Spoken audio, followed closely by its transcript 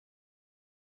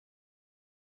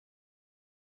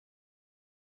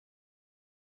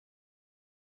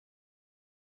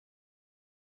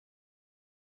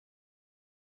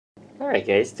Alright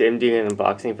guys, today I'm doing an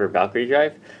unboxing for Valkyrie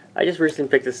drive. I just recently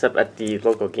picked this up at the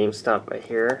local GameStop right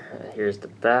here. Here's the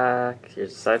back,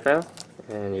 here's the side panel,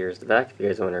 and here's the back if you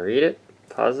guys want to read it,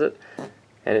 pause it.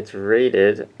 And it's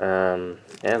rated M,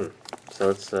 so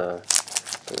let's open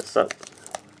this up.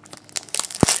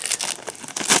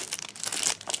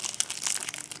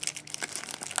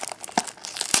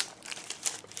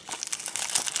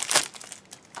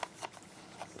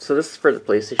 So this is for the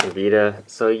PlayStation Vita.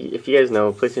 So if you guys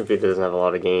know, PlayStation Vita doesn't have a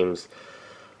lot of games.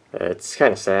 It's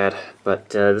kind of sad, but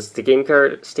this is the game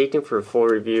card. Stay tuned for a full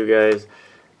review, guys. If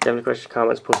you have any questions,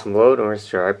 comments, post them below, and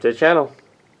subscribe to the channel.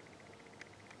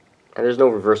 And there's no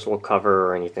reversible cover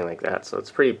or anything like that, so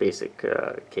it's a pretty basic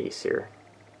case here.